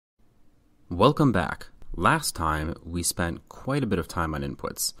Welcome back. Last time, we spent quite a bit of time on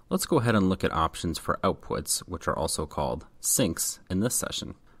inputs. Let's go ahead and look at options for outputs, which are also called sinks, in this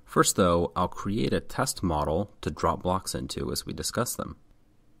session. First though, I'll create a test model to drop blocks into as we discuss them.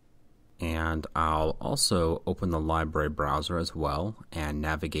 And I'll also open the library browser as well and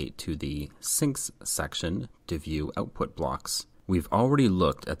navigate to the sinks section to view output blocks. We've already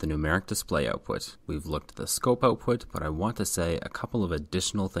looked at the numeric display output. We've looked at the scope output, but I want to say a couple of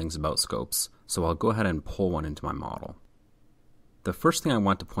additional things about scopes, so I'll go ahead and pull one into my model. The first thing I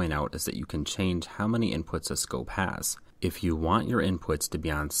want to point out is that you can change how many inputs a scope has. If you want your inputs to be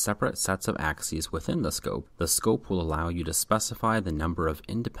on separate sets of axes within the scope will allow you to specify the number of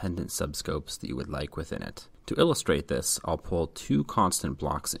independent subscopes that you would like within it. To illustrate this, I'll pull two constant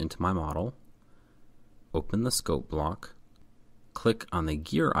blocks into my model, open the scope block, click on the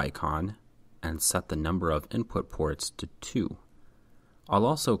gear icon, and set the number of input ports to 2. I'll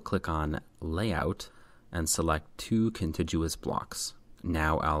also click on Layout and select two contiguous blocks.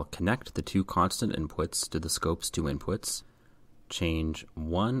 Now I'll connect the two constant inputs to the scope's two inputs, change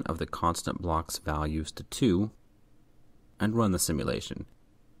one of the constant block's values to 2, and run the simulation.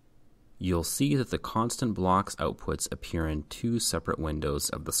 You'll see that the constant block's outputs appear in two separate windows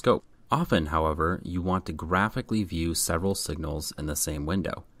of the scope. Often, however, you want to graphically view several signals in the same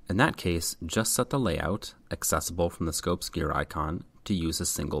window. In that case, just set the layout, accessible from the scope's gear icon, to use a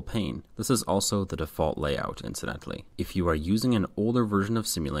single pane. This is also the default layout, incidentally. If you are using an older version of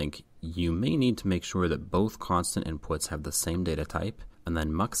Simulink, you may need to make sure that both constant inputs have the same data type, and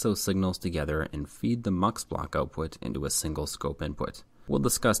then mux those signals together and feed the mux block output into a single scope input. We'll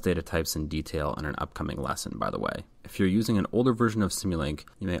discuss data types in detail in an upcoming lesson, by the way. If you're using an older version of Simulink,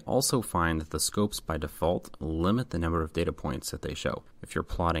 you may also find that the scopes by default limit the number of data points that they show. If you're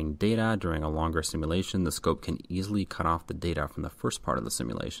plotting data during a longer simulation, the scope can easily cut off the data from the first part of the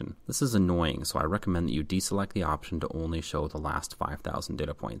simulation. This is annoying, so I recommend that you deselect the option to only show the last 5,000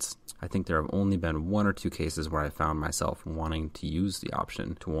 data points. I think there have only been 1 or 2 cases where I found myself wanting to use the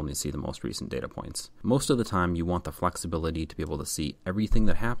option to only see the most recent data points. Most of the time, you want the flexibility to be able to see everything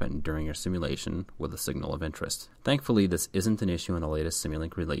that happened during your simulation with a signal of interest. Thankfully, this isn't an issue in the latest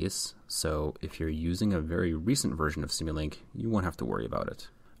Simulink release, so if you're using a very recent version of Simulink, you won't have to worry about it.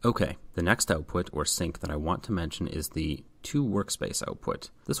 Okay, the next output or sink that I want to mention is the toWorkspace output.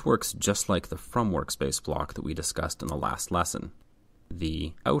 This works just like the fromWorkspace block that we discussed in the last lesson.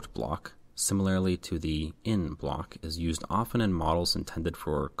 The out block, similarly to the in block, is used often in models intended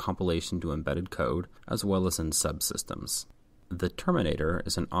for compilation to embedded code, as well as in subsystems. The Terminator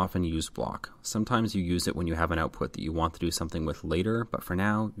is an often used block. Sometimes you use it when you have an output that you want to do something with later, but for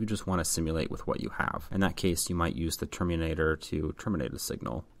now, you just want to simulate with what you have. In that case, you might use the Terminator to terminate a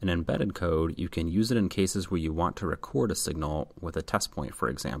signal. In embedded code, you can use it in cases where you want to record a signal with a test point, for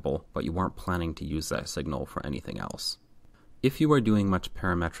example, but you aren't planning to use that signal for anything else. If you are doing much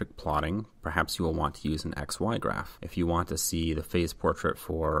parametric plotting, perhaps you will want to use an XY graph. If you want to see the phase portrait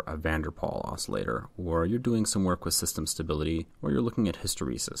for a Van der Pol oscillator, or you're doing some work with system stability, or you're looking at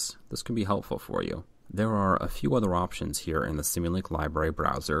hysteresis, this can be helpful for you. There are a few other options here in the Simulink library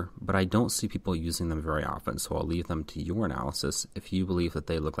browser, but I don't see people using them very often, so I'll leave them to your analysis if you believe that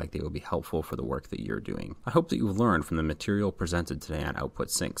they look like they will be helpful for the work that you're doing. I hope that you've learned from the material presented today on output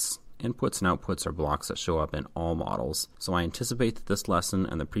sinks. Inputs and outputs are blocks that show up in all models, so I anticipate that this lesson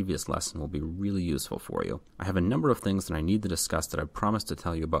and the previous lesson will be really useful for you. I have a number of things that I need to discuss that I promised to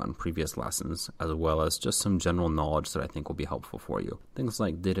tell you about in previous lessons, as well as just some general knowledge that I think will be helpful for you. Things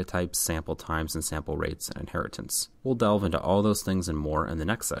like data types, sample times, and sample rates, and inheritance. We'll delve into all those things and more in the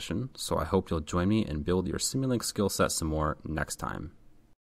next session, so I hope you'll join me and build your Simulink skill set some more next time.